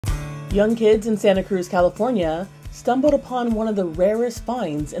Young kids in Santa Cruz, California, stumbled upon one of the rarest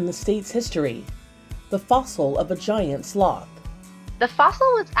finds in the state's history, the fossil of a giant sloth. The fossil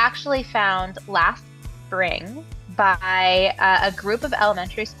was actually found last spring by a group of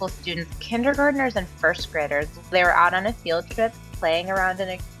elementary school students, kindergartners and first graders. They were out on a field trip playing around in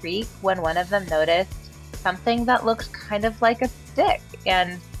a creek when one of them noticed something that looked kind of like a stick.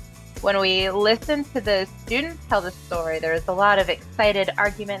 And when we listened to the students tell the story, there was a lot of excited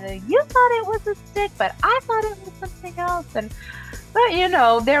argument. And you thought it was a stick, but I thought it was something else. But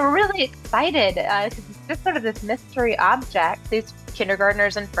they were really excited because it's just sort of this mystery object. These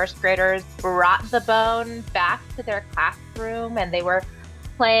kindergartners and first graders brought the bone back to their classroom and they were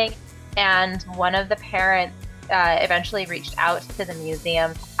playing. And one of the parents eventually reached out to the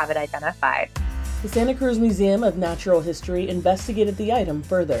museum to have it identified. The Santa Cruz Museum of Natural History investigated the item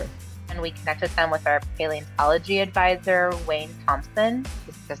further. And we connected them with our paleontology advisor, Wayne Thompson.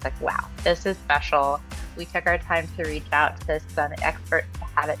 He's just like, wow, this is special. We took our time to reach out to some experts to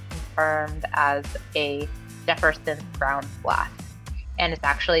have it confirmed as a Jefferson ground sloth. And it's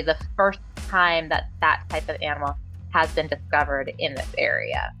actually the first time that that type of animal has been discovered in this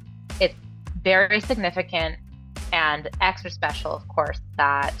area. It's very significant and extra special, of course,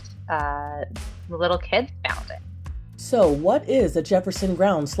 that the little kids found it. So what is a Jefferson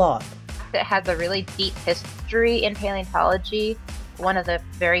ground sloth? It has a really deep history in paleontology. One of the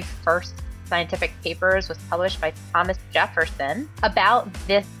very first scientific papers was published by Thomas Jefferson about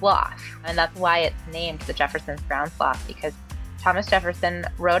this sloth. And that's why it's named the Jefferson's ground sloth, because Thomas Jefferson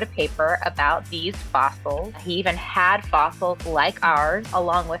wrote a paper about these fossils. He even had fossils like ours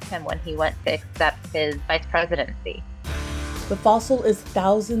along with him when he went to accept his vice presidency. The fossil is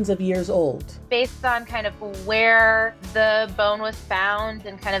thousands of years old. Based on kind of where the bone was found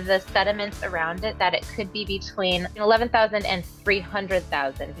and kind of the sediments around it, that it could be between 11,000 and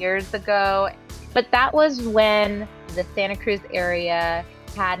 300,000 years ago. But that was when the Santa Cruz area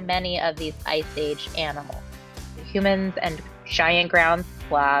had many of these Ice Age animals. Humans and giant ground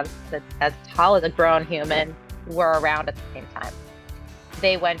sloths that's as tall as a grown human were around at the same time.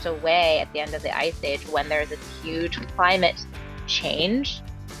 They went away at the end of the Ice Age when there's this huge climate change.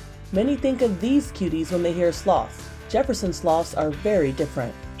 Many think of these cuties when they hear sloths. Jefferson sloths are very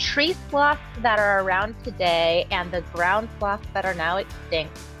different. Tree sloths that are around today and the ground sloths that are now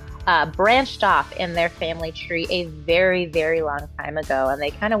extinct branched off in their family tree a very, very long time ago, and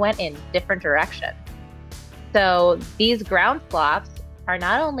they kind of went in different directions. So these ground sloths are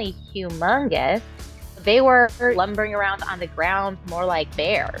not only humongous, they were lumbering around on the ground more like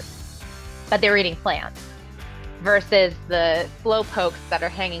bears, but they were eating plants versus the slowpokes that are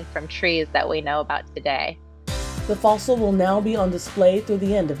hanging from trees that we know about today. The fossil will now be on display through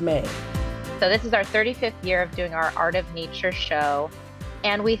the end of May. So this is our 35th year of doing our Art of Nature show,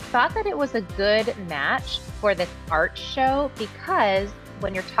 and we thought that it was a good match for this art show because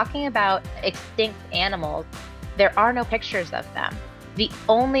when you're talking about extinct animals, there are no pictures of them. The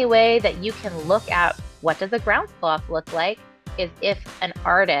only way that you can look at what does a ground sloth look like is if an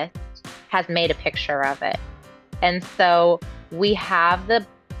artist has made a picture of it. And so we have the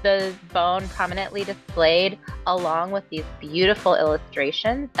bone prominently displayed along with these beautiful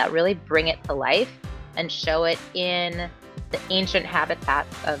illustrations that really bring it to life and show it in the ancient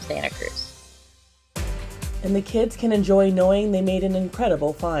habitats of Santa Cruz. And the kids can enjoy knowing they made an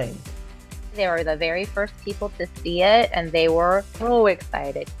incredible find. They were the very first people to see it, and they were so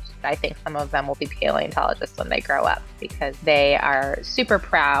excited. I think some of them will be paleontologists when they grow up because they are super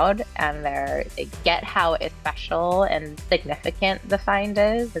proud and they get how special and significant the find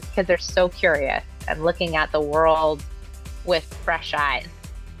is. The kids are so curious and looking at the world with fresh eyes.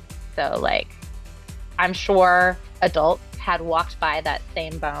 So I'm sure adults had walked by that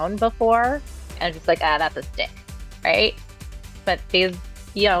same bone before and just that's a stick, right? But these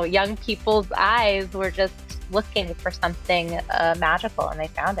young people's eyes were just looking for something magical, and they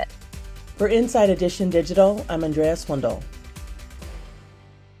found it. For Inside Edition Digital, I'm Andrea Swindle.